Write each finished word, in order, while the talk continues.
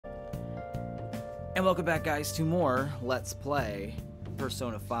And welcome back, guys, to more Let's Play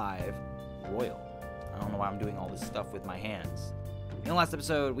Persona 5 Royal. I don't know why I'm doing all this stuff with my hands. In the last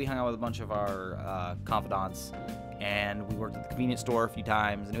episode, we hung out with a bunch of our confidants, and we worked at the convenience store a few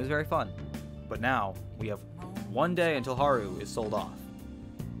times, and it was very fun. But now, we have one day until Haru is sold off.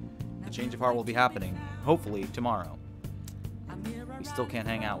 The change of heart will be happening, hopefully, tomorrow. We still can't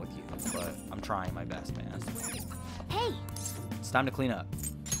hang out with you, but I'm trying my best, man. Hey! It's time to clean up.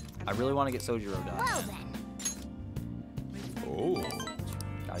 I really want to get Sojiro done. Well then. Oh.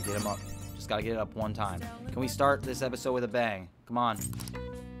 Gotta get him up. Just gotta get it up one time. Can we start this episode with a bang? Come on.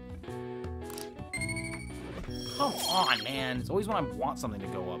 Come on, man. It's always when I want something to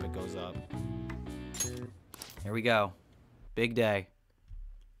go up, it goes up. Here we go. Big day.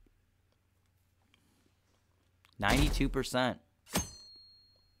 92%.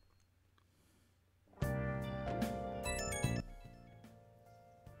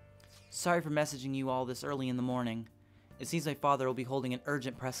 Sorry for messaging you all this early in the morning. It seems my father will be holding an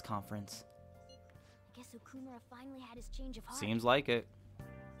urgent press conference. I guess Okumura finally had his change of heart. Seems like it.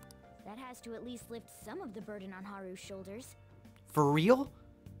 That has to at least lift some of the burden on Haru's shoulders. For real?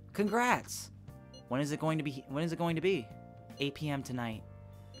 Congrats. When is it going to be? 8 p.m. tonight.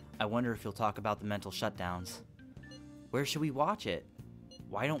 I wonder if he'll talk about the mental shutdowns. Where should we watch it?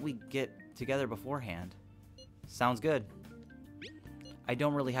 Why don't we get together beforehand? Sounds good. I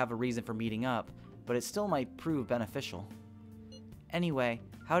don't really have a reason for meeting up, but it still might prove beneficial. Anyway,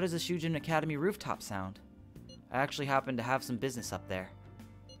 how does the Shujin Academy rooftop sound? I actually happen to have some business up there.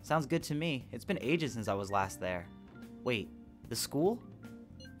 Sounds good to me. It's been ages since I was last there. Wait, the school?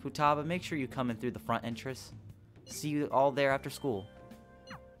 Futaba, make sure you come in through the front entrance. See you all there after school.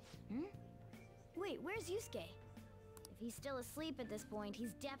 Wait, where's Yusuke? If he's still asleep at this point,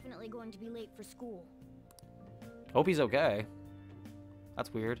 he's definitely going to be late for school. Hope he's okay.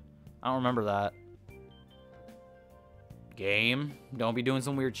 That's weird. I don't remember that. Game. Don't be doing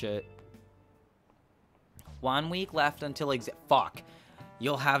some weird shit. 1 week left until fuck.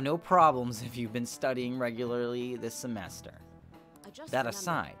 You'll have no problems if you've been studying regularly this semester. That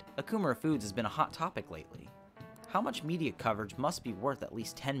aside, Okumura Foods has been a hot topic lately. How much media coverage must be worth at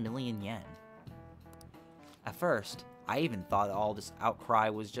least 10 million yen? At first, I even thought all this outcry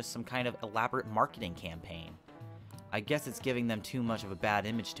was just some kind of elaborate marketing campaign. I guess it's giving them too much of a bad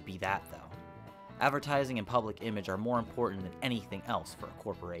image to be that, though. Advertising and public image are more important than anything else for a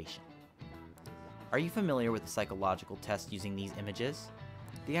corporation. Are you familiar with the psychological test using these images?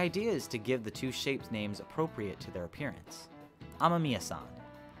 The idea is to give the two shapes names appropriate to their appearance. Amamiya-san.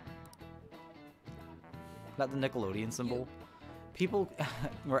 Not the Nickelodeon symbol. People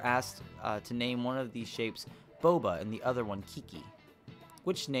were asked to name one of these shapes Boba and the other one Kiki.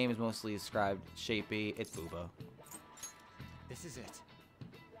 Which name is mostly described shapey? It's Booba. This is it.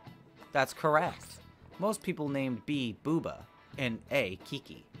 That's correct. Most people named B Booba and A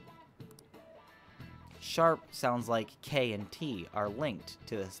Kiki. Sharp sounds like K and T are linked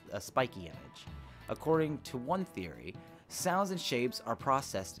to a spiky image. According to one theory, sounds and shapes are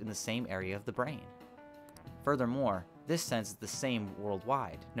processed in the same area of the brain. Furthermore, this sense is the same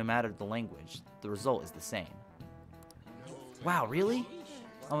worldwide. No matter the language, the result is the same. Wow, really?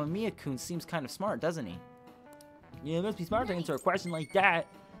 Amamiya-kun seems kind of smart, doesn't he? Yeah, it must be smart to answer a question like that.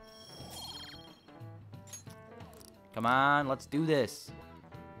 Come on, let's do this.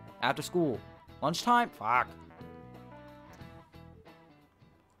 After school. Lunchtime? Fuck.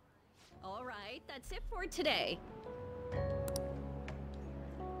 All right, that's it for today.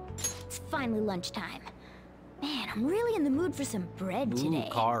 It's finally lunchtime. Man, I'm really in the mood for some bread today.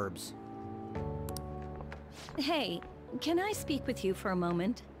 Ooh, carbs. Hey, can I speak with you for a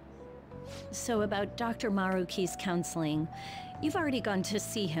moment? So about Dr. Maruki's counseling, you've already gone to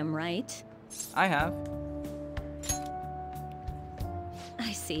see him, right? I have.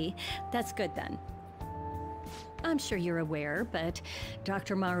 I see. That's good then. I'm sure you're aware, but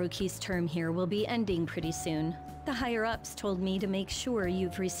Dr. Maruki's term here will be ending pretty soon. The higher-ups told me to make sure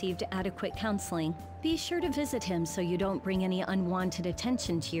you've received adequate counseling. Be sure to visit him so you don't bring any unwanted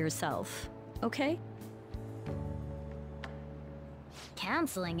attention to yourself, okay?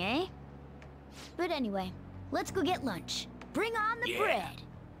 Counseling, eh? But anyway, let's go get lunch. Bring on the bread!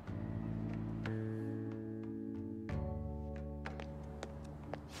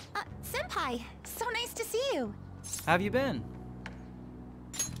 Senpai, so nice to see you. How have you been?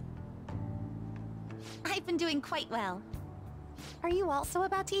 I've been doing quite well. Are you also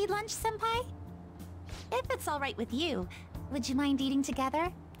about to eat lunch, Senpai? If it's all right with you, would you mind eating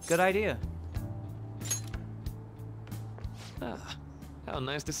together? Good idea. Ah, how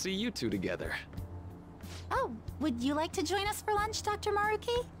nice to see you two together. Oh, would you like to join us for lunch, Dr.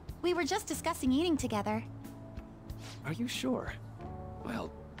 Maruki? We were just discussing eating together. Are you sure?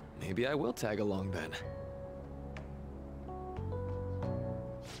 Well, maybe I will tag along then.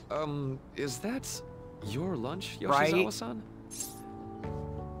 Is that your lunch, Yoshizawa-san?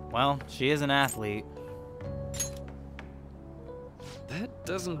 Well, she is an athlete. That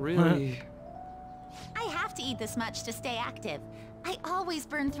doesn't really... I have to eat this much to stay active. I always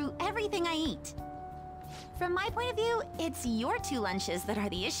burn through everything I eat. From my point of view, it's your 2 lunches that are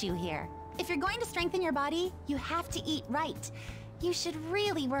the issue here. If you're going to strengthen your body, you have to eat right. You should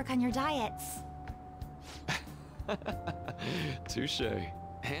really work on your diets. Touche.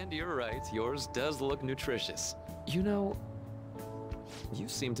 And you're right, yours does look nutritious. You know, you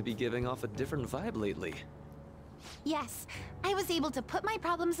seem to be giving off a different vibe lately. Yes, I was able to put my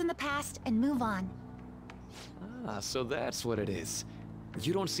problems in the past and move on. Ah, so that's what it is.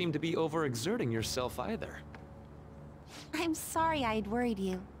 You don't seem to be overexerting yourself either. I'm sorry I'd worried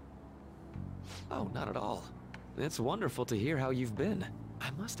you. Oh, not at all. It's wonderful to hear how you've been. I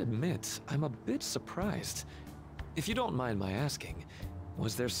must admit, I'm a bit surprised. If you don't mind my asking,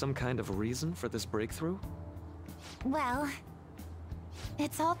 was there some kind of reason for this breakthrough? Well,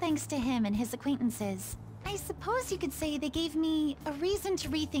 it's all thanks to him and his acquaintances. I suppose you could say they gave me a reason to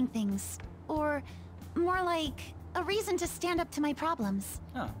rethink things. Or, more like, a reason to stand up to my problems.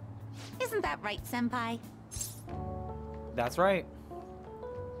 Huh. Isn't that right, Senpai? That's right.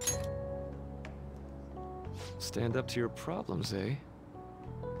 Stand up to your problems, eh?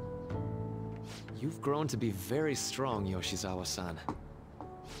 You've grown to be very strong, Yoshizawa-san.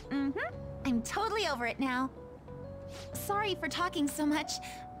 Mm-hmm. I'm totally over it now. Sorry for talking so much.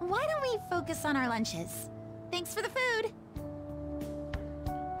 Why don't we focus on our lunches? Thanks for the food!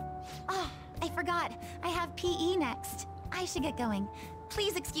 Oh, I forgot. I have PE next. I should get going.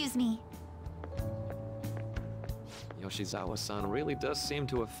 Please excuse me. Yoshizawa-san really does seem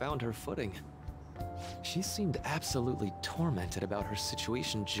to have found her footing. She seemed absolutely tormented about her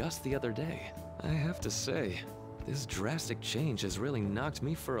situation just the other day. I have to say, this drastic change has really knocked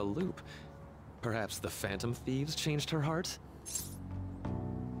me for a loop. Perhaps the Phantom Thieves changed her heart?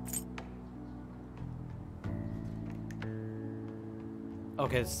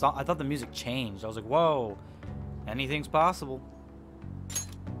 Okay, so I thought the music changed. I was like, whoa, anything's possible.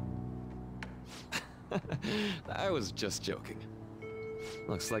 I was just joking.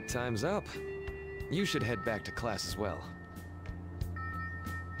 Looks like time's up. You should head back to class as well.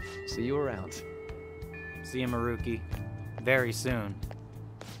 See you around. See you, Maruki. Very soon.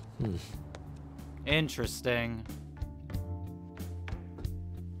 Interesting.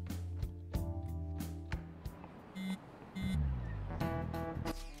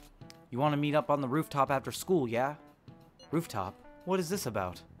 You want to meet up on the rooftop after school, yeah? Rooftop? What is this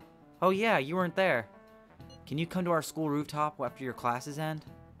about? Oh yeah, you weren't there. Can you come to our school rooftop after your classes end?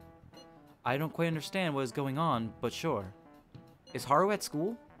 I don't quite understand what is going on, but sure. Is Haru at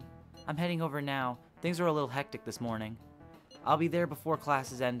school? I'm heading over now. Things are a little hectic this morning. I'll be there before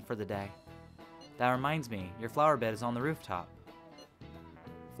classes end for the day. That reminds me, your flower bed is on the rooftop.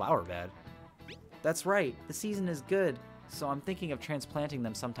 Flower bed? That's right, the season is good, so I'm thinking of transplanting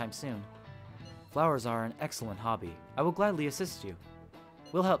them sometime soon. Flowers are an excellent hobby. I will gladly assist you.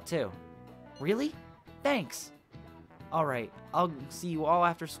 We'll help too. Really? Thanks! Alright, I'll see you all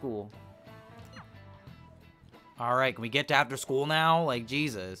after school. Alright, can we get to after school now? Like,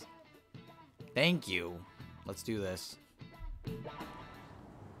 Jesus. Thank you. Let's do this.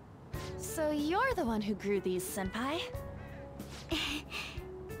 So you're the one who grew these, Senpai?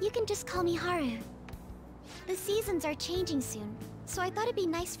 You can just call me Haru. The seasons are changing soon, so I thought it'd be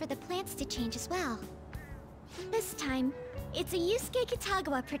nice for the plants to change as well. This time, it's a Yusuke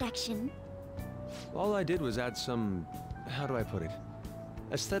Kitagawa production. All I did was add some, how do I put it,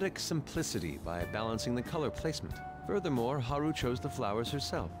 aesthetic simplicity by balancing the color placement. Furthermore, Haru chose the flowers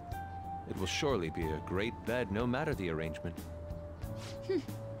herself. It will surely be a great bed no matter the arrangement.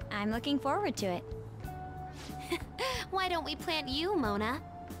 I'm looking forward to it. Why don't we plant you, Mona?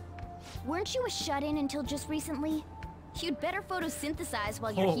 Weren't you a shut-in until just recently? You'd better photosynthesize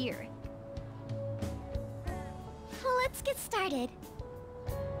while you're here. Well, let's get started.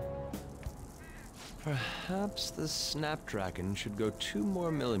 Perhaps the Snapdragon should go 2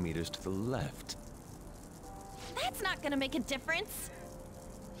 more millimeters to the left. That's not gonna make a difference.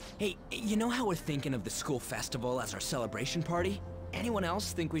 Hey, you know how we're thinking of the school festival as our celebration party? Anyone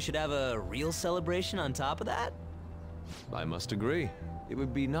else think we should have a real celebration on top of that? I must agree. It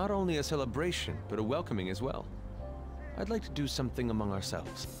would be not only a celebration, but a welcoming as well. I'd like to do something among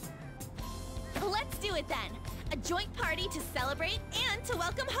ourselves. Let's do it then. A joint party to celebrate and to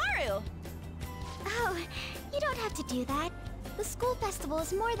welcome Haru. Oh, you don't have to do that. The school festival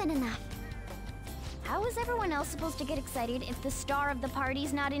is more than enough. How is everyone else supposed to get excited if the star of the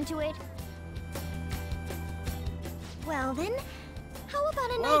party's not into it? Well then, how about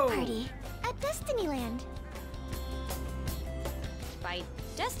a Whoa. night party at Destinyland? By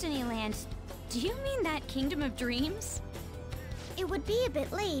Destinyland, do you mean that Kingdom of Dreams? It would be a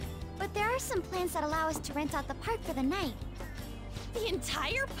bit late, but there are some plans that allow us to rent out the park for the night. The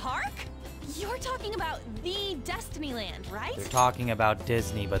entire park? You're talking about the Destinyland, right? They're talking about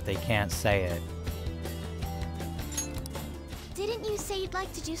Disney, but they can't say it. Didn't you say you'd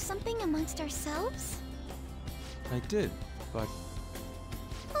like to do something amongst ourselves? I did, but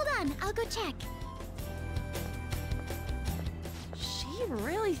Hold on, I'll go check. She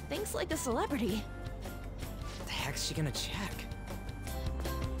really thinks like a celebrity. What the heck's she gonna check?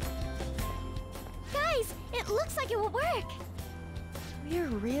 Guys, it looks like it will work. We're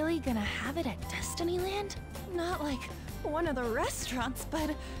really gonna have it at Destinyland? Not like one of the restaurants,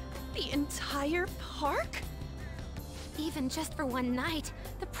 but the entire park? Even just for one night,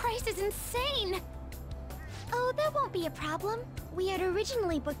 the price is insane. Oh, that won't be a problem. We had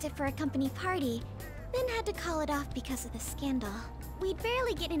originally booked it for a company party, then had to call it off because of the scandal. We'd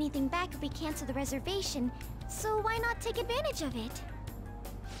barely get anything back if we cancel the reservation, so why not take advantage of it?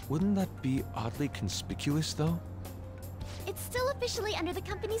 wouldn't that be oddly conspicuous, though? It's still officially under the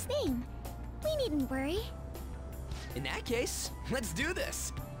company's name. We needn't worry. In that case, let's do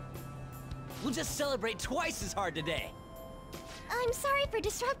this. We'll just celebrate twice as hard today. I'm sorry for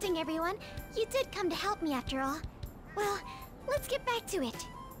disrupting everyone. You did come to help me after all. Well, let's get back to it.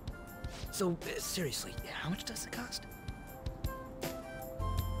 So, seriously, how much does it cost?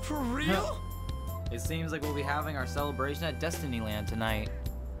 For real? It seems like we'll be having our celebration at Destinyland tonight.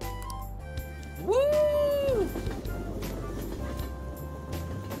 Woo!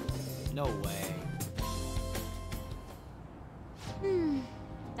 No way.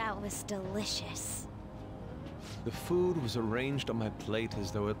 That was delicious. The food was arranged on my plate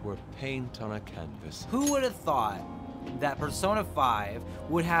as though it were paint on a canvas. Who would have thought that Persona 5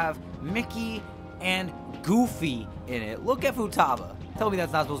 would have Mickey and Goofy in it? Look at Futaba. Tell me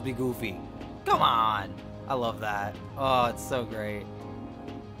that's not supposed to be Goofy. Come on. I love that. Oh, it's so great.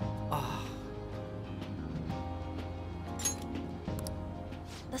 Oh.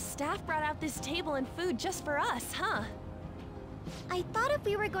 The staff brought out this table and food just for us, huh? I thought if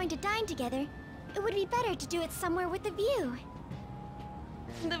we were going to dine together, it would be better to do it somewhere with a view.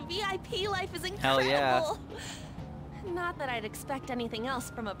 The VIP life is incredible. Hell yeah. Not that I'd expect anything else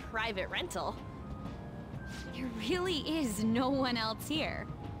from a private rental. There really is no one else here.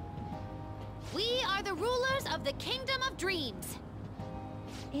 We are the rulers of the Kingdom of Dreams.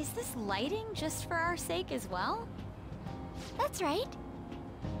 Is this lighting just for our sake as well? That's right.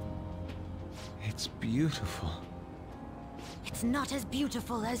 It's beautiful. It's not as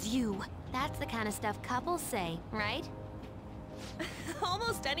beautiful as you. That's the kind of stuff couples say, right?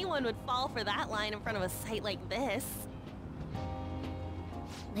 Almost anyone would fall for that line in front of a site like this.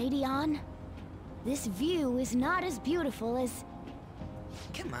 Lady Ann, this view is not as beautiful as...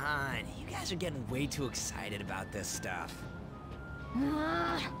 Come on, you guys are getting way too excited about this stuff.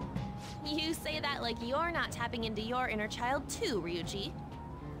 You say that like you're not tapping into your inner child too, Ryuji.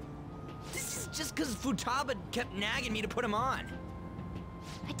 This is just because Futaba kept nagging me to put him on.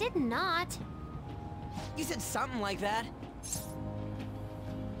 I did not. You said something like that.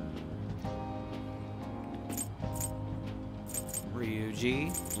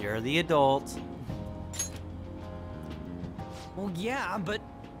 Ryuji, you're the adult. Well, yeah, but...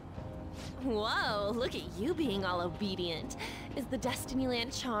 Whoa, look at you being all obedient. Is the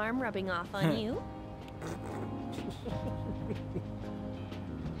Destinyland charm rubbing off on you?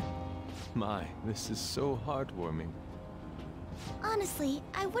 My, this is so heartwarming. Honestly,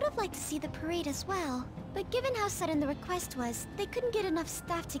 I would have liked to see the parade as well. But given how sudden the request was, they couldn't get enough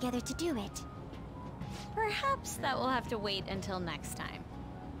staff together to do it. Perhaps that will have to wait until next time.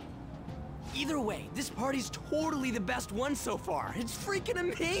 Either way, this party's totally the best one so far. It's freaking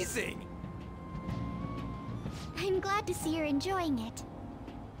amazing! I'm glad to see you're enjoying it.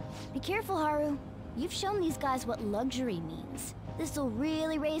 Be careful, Haru. You've shown these guys what luxury means. This'll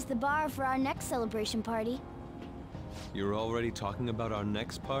really raise the bar for our next celebration party. You're already talking about our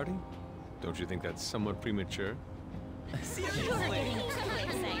next party? Don't you think that's somewhat premature? Seriously?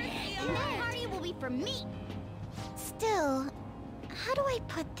 And that party will be for me! Still, how do I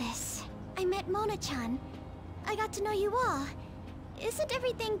put this? I met Mona-chan. I got to know you all. Isn't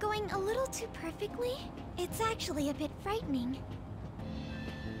everything going a little too perfectly? It's actually a bit frightening.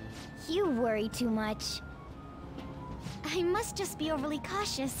 You worry too much. I must just be overly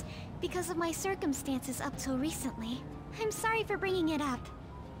cautious because of my circumstances up till recently. I'm sorry for bringing it up.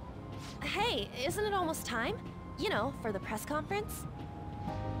 Hey, isn't it almost time? You know, for the press conference?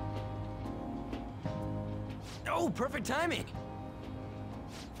 Oh, perfect timing!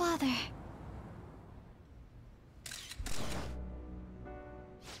 Father.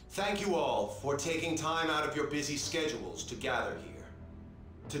 Thank you all for taking time out of your busy schedules to gather here.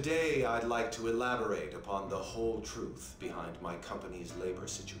 Today, I'd like to elaborate upon the whole truth behind my company's labor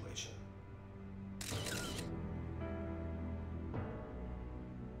situation.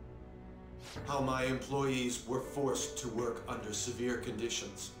 How my employees were forced to work under severe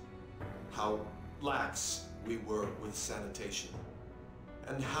conditions. How lax we were with sanitation.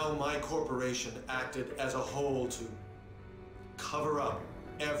 And how my corporation acted as a whole to cover up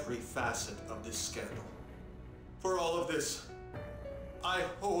every facet of this scandal. For all of this, I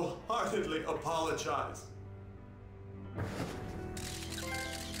wholeheartedly apologize.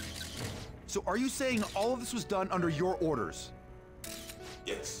 So are you saying all of this was done under your orders?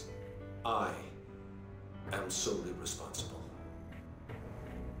 Yes, I am solely responsible.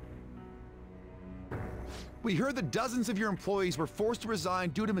 We heard that dozens of your employees were forced to resign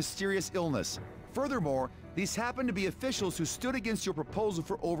due to mysterious illness. Furthermore, these happened to be officials who stood against your proposal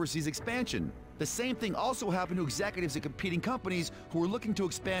for overseas expansion. The same thing also happened to executives at competing companies who were looking to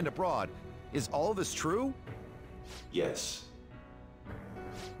expand abroad. Is all of this true? Yes.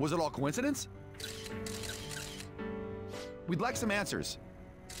 Was it all coincidence? We'd like some answers.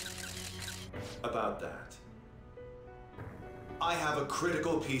 About that, I have a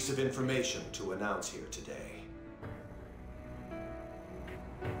critical piece of information to announce here today.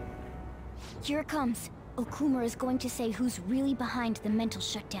 Here it comes. Okumura is going to say who's really behind the mental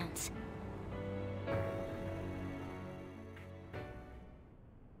shutdowns.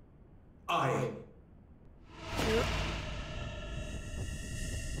 I...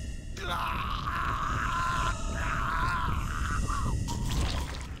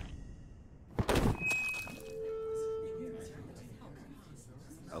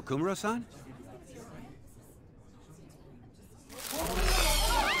 Okumura-san?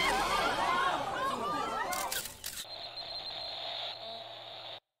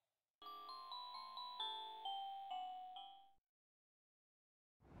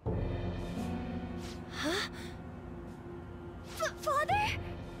 Father?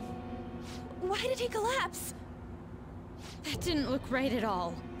 Why did he collapse? That didn't look right at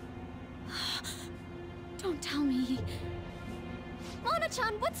all. Don't tell me.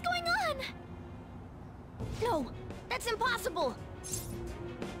 Mona-chan, what's going on? No, that's impossible!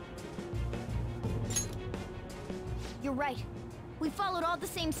 You're right. We followed all the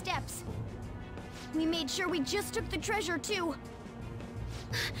same steps. We made sure we just took the treasure, too.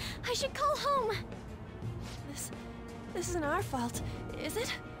 I should call home. This isn't our fault, is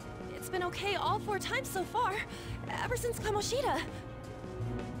it? It's been okay all 4 times so far, ever since Kamoshida.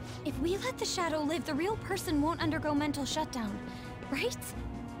 If we let the shadow live, the real person won't undergo mental shutdown, right?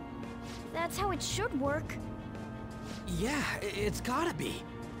 That's how it should work. Yeah, it's gotta be.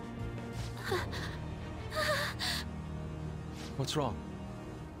 What's wrong?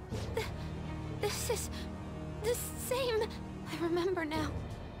 This is the same. I remember now.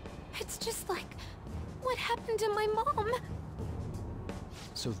 It's just like what happened to my mom.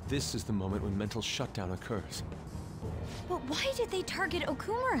 So this is the moment when mental shutdown occurs. But why did they target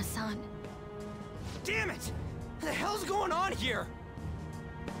Okumura-san? Damn it! What the hell's going on here?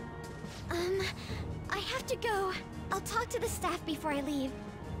 I have to go. I'll talk to the staff before I leave.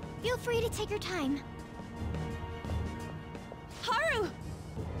 Feel free to take your time. Haru!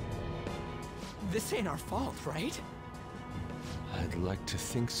 This ain't our fault, right? I'd like to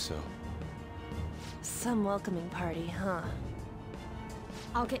think so. Some welcoming party, huh?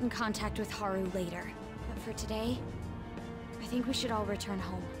 I'll get in contact with Haru later. But for today, I think we should all return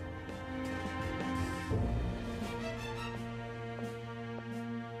home.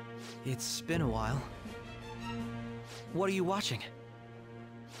 It's been a while. What are you watching?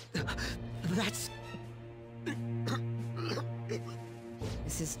 That's...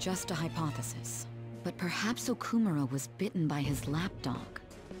 This is just a hypothesis, but perhaps Okumura was bitten by his lapdog.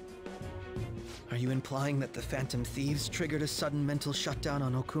 Are you implying that the Phantom Thieves triggered a sudden mental shutdown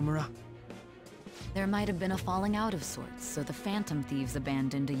on Okumura? There might have been a falling out of sorts, so the Phantom Thieves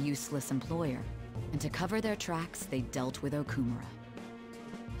abandoned a useless employer. And to cover their tracks, they dealt with Okumura.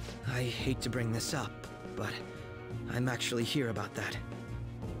 I hate to bring this up, but I'm actually here about that.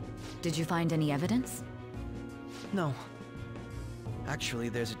 Did you find any evidence? No. Actually,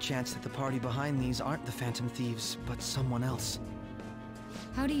 there's a chance that the party behind these aren't the Phantom Thieves, but someone else.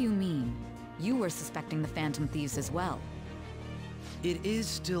 How do you mean? You were suspecting the Phantom Thieves as well. It is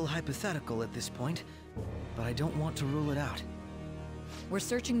still hypothetical at this point, but I don't want to rule it out. We're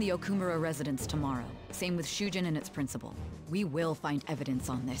searching the Okumura residence tomorrow. Same with Shujin and its principal. We will find evidence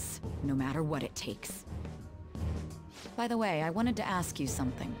on this, no matter what it takes. By the way, I wanted to ask you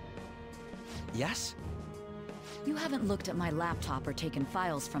something. Yes? You haven't looked at my laptop or taken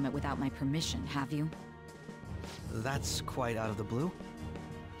files from it without my permission, have you? That's quite out of the blue.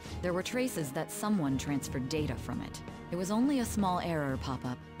 There were traces that someone transferred data from it. It was only a small error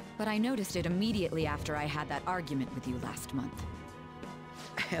pop-up, but I noticed it immediately after I had that argument with you last month.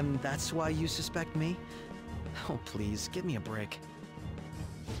 And that's why you suspect me? Oh, please, give me a break.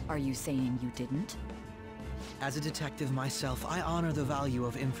 Are you saying you didn't? As a detective myself, I honor the value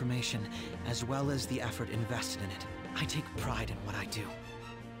of information, as well as the effort invested in it. I take pride in what I do.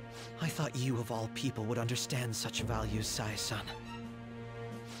 I thought you, of all people, would understand such values, Sae-san.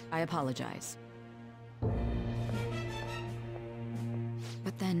 I apologize.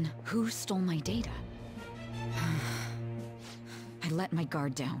 But then, who stole my data? I let my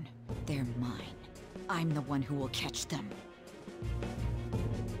guard down. They're mine. I'm the one who will catch them.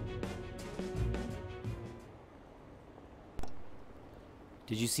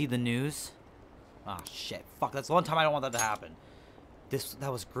 Did you see the news? Ah, shit. Fuck, that's the one time I don't want that to happen.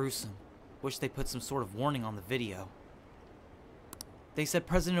 That was gruesome. Wish they put some sort of warning on the video. They said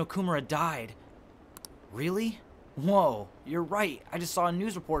President Okumura died. Really? Whoa, you're right. I just saw a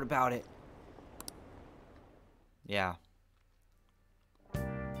news report about it. Yeah.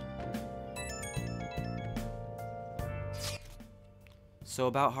 So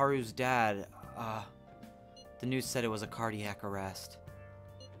about Haru's dad, the news said it was a cardiac arrest.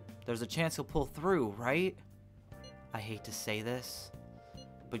 There's a chance he'll pull through, right? I hate to say this,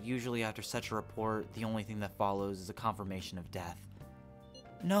 but usually after such a report, the only thing that follows is a confirmation of death.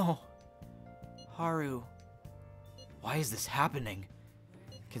 No! Haru. Why is this happening?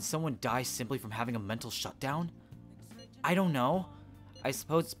 Can someone die simply from having a mental shutdown? I don't know. I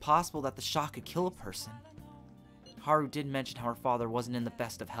suppose it's possible that the shock could kill a person. Haru did mention how her father wasn't in the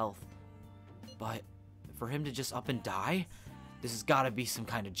best of health. But for him to just up and die? This has gotta be some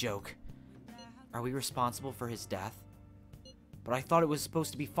kind of joke. Are we responsible for his death? But I thought it was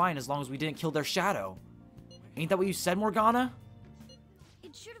supposed to be fine as long as we didn't kill their shadow. Ain't that what you said, Morgana?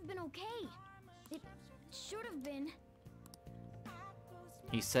 It should have been okay. It should have been.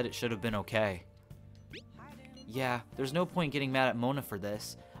 He said it should have been okay. Yeah, there's no point getting mad at Mona for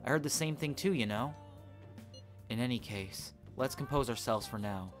this. I heard the same thing too, you know? In any case, let's compose ourselves for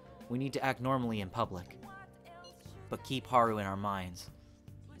now. We need to act normally in public. But keep Haru in our minds.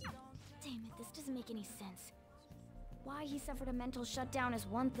 Damn it, this doesn't make any sense. Why he suffered a mental shutdown is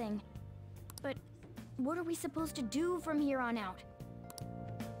one thing. But what are we supposed to do from here on out?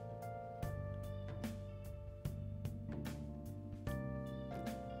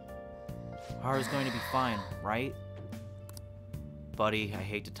 Haru's going to be fine, right? Buddy, I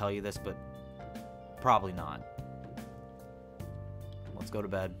hate to tell you this, but probably not. Let's go to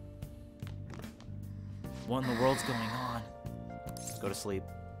bed. What in the world's going on? Let's go to sleep.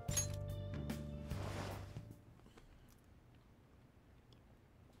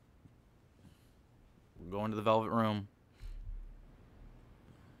 We're going to the Velvet Room.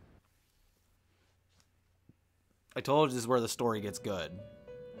 I told you this is where the story gets good.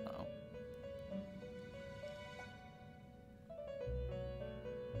 Uh-oh.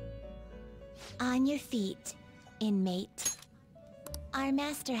 On your feet, inmate. Our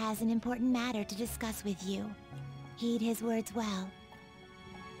master has an important matter to discuss with you. Heed his words well.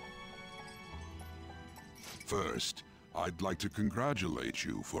 First, I'd like to congratulate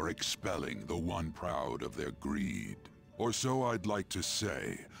you for expelling the one proud of their greed. Or so I'd like to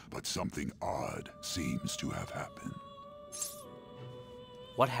say, but something odd seems to have happened.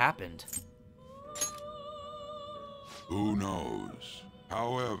 What happened? Who knows?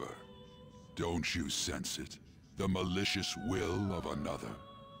 However, don't you sense it? The malicious will of another?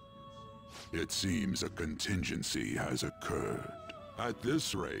 It seems a contingency has occurred. At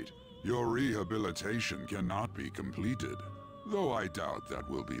this rate, your rehabilitation cannot be completed, though I doubt that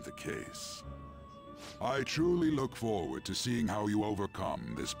will be the case. I truly look forward to seeing how you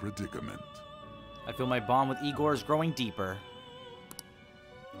overcome this predicament. I feel my bond with Igor is growing deeper.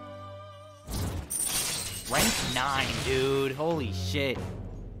 Rank 9, dude. Holy shit.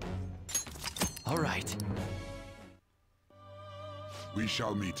 All right. We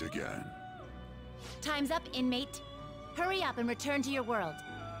shall meet again. Time's up, inmate. Hurry up and return to your world.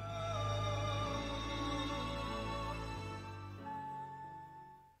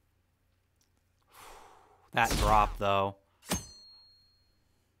 That drop, though.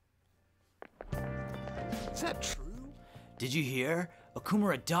 Is that true? Did you hear?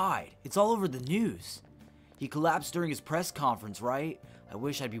 Okumura died. It's all over the news. He collapsed during his press conference, right? I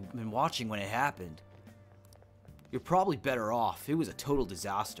wish I'd been watching when it happened. You're probably better off. It was a total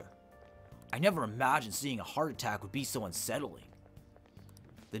disaster. I never imagined seeing a heart attack would be so unsettling.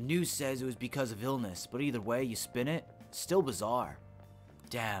 The news says it was because of illness, but either way you spin it, still bizarre.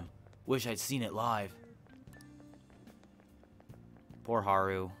 Damn, wish I'd seen it live. Poor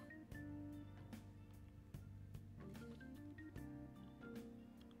Haru.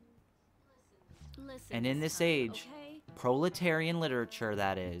 And in this age, proletarian literature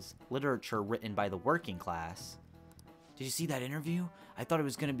that is, literature written by the working class. Did you see that interview? I thought it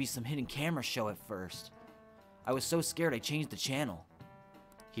was gonna be some hidden camera show at first. I was so scared I changed the channel.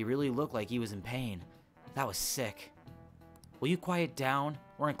 He really looked like he was in pain. That was sick. Will you quiet down?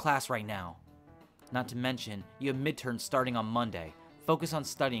 We're in class right now. Not to mention, you have midterms starting on Monday. Focus on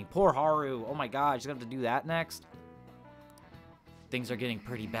studying. Poor Haru. Oh my god, she's gonna have to do that next? Things are getting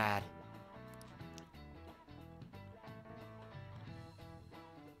pretty bad.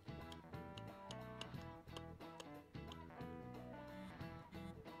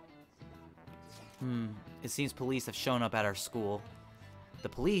 It seems police have shown up at our school. The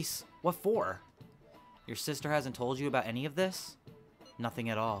police? What for? Your sister hasn't told you about any of this? Nothing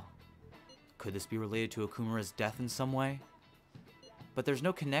at all. Could this be related to Okumura's death in some way? But there's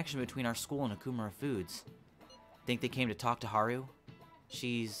no connection between our school and Okumura Foods. Think they came to talk to Haru?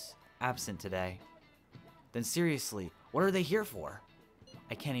 She's absent today. Then seriously, what are they here for?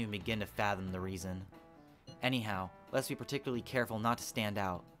 I can't even begin to fathom the reason. Anyhow, let's be particularly careful not to stand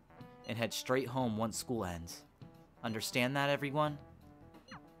out, and head straight home once school ends. Understand that, everyone?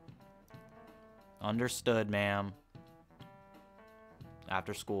 Understood, ma'am.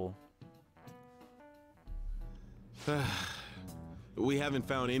 After school. We haven't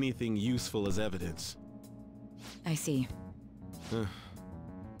found anything useful as evidence. I see.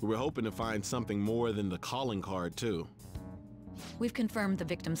 We're hoping to find something more than the calling card, too. We've confirmed the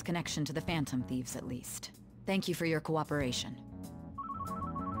victim's connection to the Phantom Thieves, at least. Thank you for your cooperation.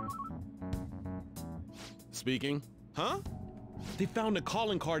 Speaking? Huh? They found a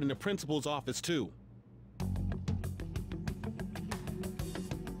calling card in the principal's office, too.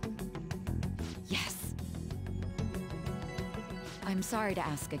 Yes. I'm sorry to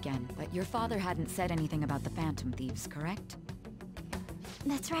ask again, but your father hadn't said anything about the Phantom Thieves, correct?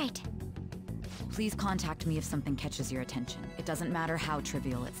 That's right. Please contact me if something catches your attention. It doesn't matter how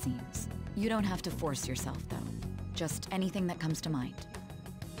trivial it seems. You don't have to force yourself, though. Just anything that comes to mind.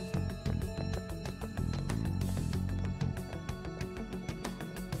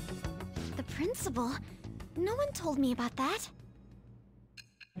 The principal? No one told me about that.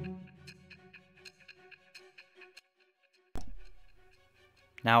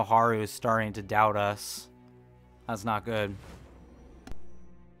 Now Haru is starting to doubt us. That's not good.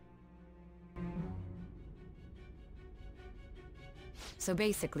 So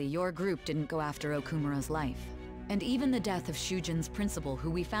basically, your group didn't go after Okumura's life. And even the death of Shujin's principal, who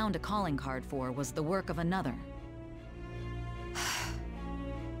we found a calling card for, was the work of another.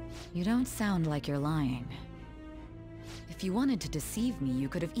 You don't sound like you're lying. If you wanted to deceive me, you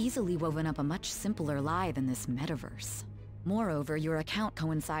could have easily woven up a much simpler lie than this metaverse. Moreover, your account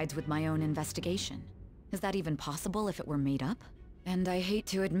coincides with my own investigation. Is that even possible if it were made up? And I hate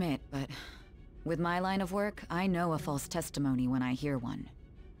to admit, but with my line of work, I know a false testimony when I hear one.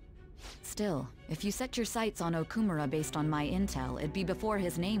 Still, if you set your sights on Okumura based on my intel, it'd be before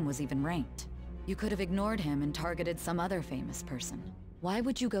his name was even ranked. You could have ignored him and targeted some other famous person. Why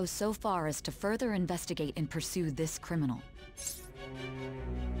would you go so far as to further investigate and pursue this criminal?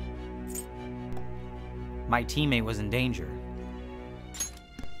 My teammate was in danger.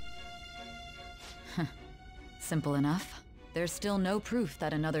 Simple enough. There's still no proof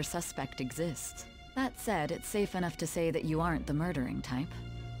that another suspect exists. That said, it's safe enough to say that you aren't the murdering type.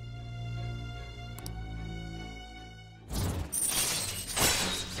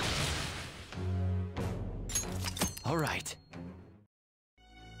 All right.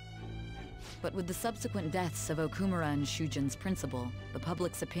 But with the subsequent deaths of Okumura and Shujin's principal, the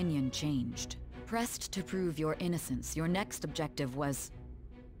public's opinion changed. Pressed to prove your innocence, your next objective was...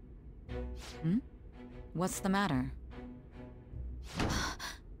 What's the matter?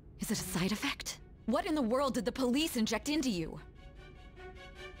 Is it a side effect? What in the world did the police inject into you?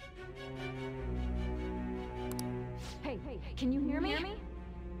 Hey, can you hear me?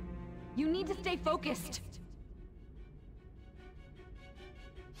 You need to stay focused.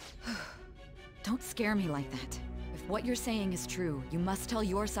 Don't scare me like that. If what you're saying is true, you must tell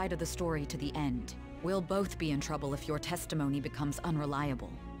your side of the story to the end. We'll both be in trouble if your testimony becomes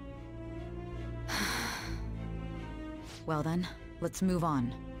unreliable. Well then, Let's move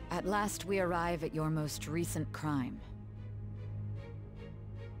on. At last we arrive at your most recent crime.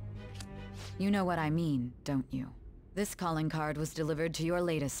 You know what I mean, don't you? This calling card was delivered to your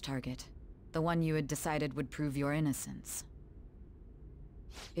latest target. The one you had decided would prove your innocence.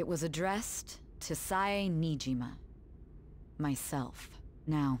 It was addressed to Sae Nijima. Myself.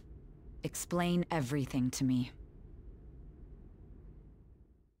 Now, explain everything to me.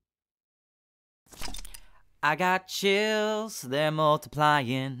 I got chills, they're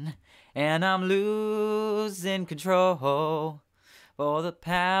multiplying, and I'm losing control. For the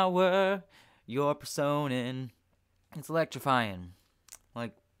power you're personing, it's electrifying.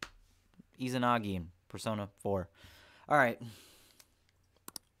 Like Izanagi in Persona 4. Alright.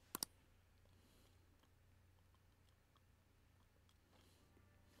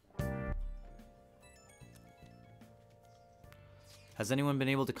 Has anyone been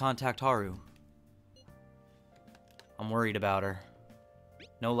able to contact Haru? I'm worried about her.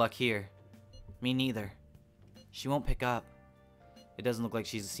 No luck here. Me neither. She won't pick up. It doesn't look like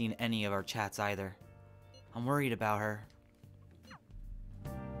she's seen any of our chats either. I'm worried about her.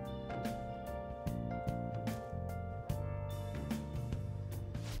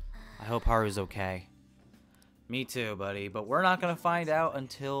 I hope Haru's okay. Me too, buddy, but we're not gonna find out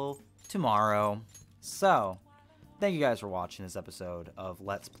until tomorrow. So, thank you guys for watching this episode of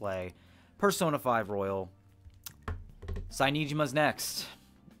Let's Play Persona 5 Royal. Sae Nijima's next.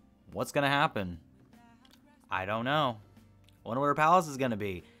 What's gonna happen? I don't know. Wonder where her palace is gonna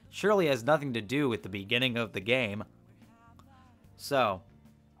be. Surely has nothing to do with the beginning of the game. So,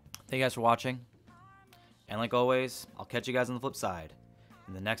 thank you guys for watching. And like always, I'll catch you guys on the flip side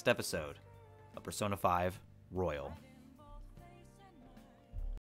in the next episode of Persona 5 Royal.